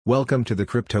Welcome to the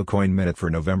Crypto Coin Minute for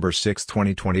November 6,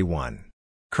 2021.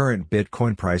 Current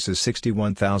Bitcoin price is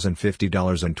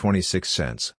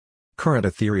 $61,050.26. Current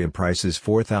Ethereum price is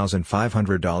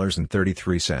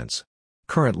 $4,500.33.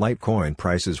 Current Litecoin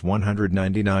price is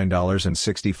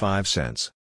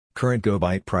 $199.65. Current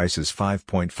GoByte price is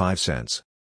 5.5 cents.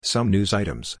 Some news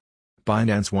items.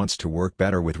 Binance wants to work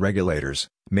better with regulators,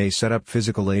 may set up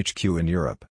physical HQ in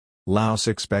Europe. Laos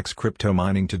expects crypto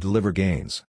mining to deliver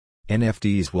gains.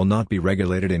 NFTs will not be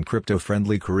regulated in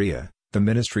crypto-friendly Korea, the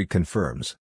ministry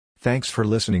confirms. Thanks for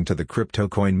listening to the Crypto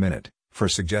Coin Minute. For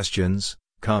suggestions,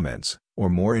 comments, or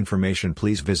more information,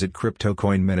 please visit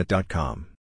cryptocoinminute.com.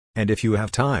 And if you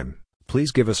have time,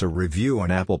 please give us a review on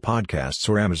Apple Podcasts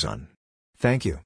or Amazon. Thank you.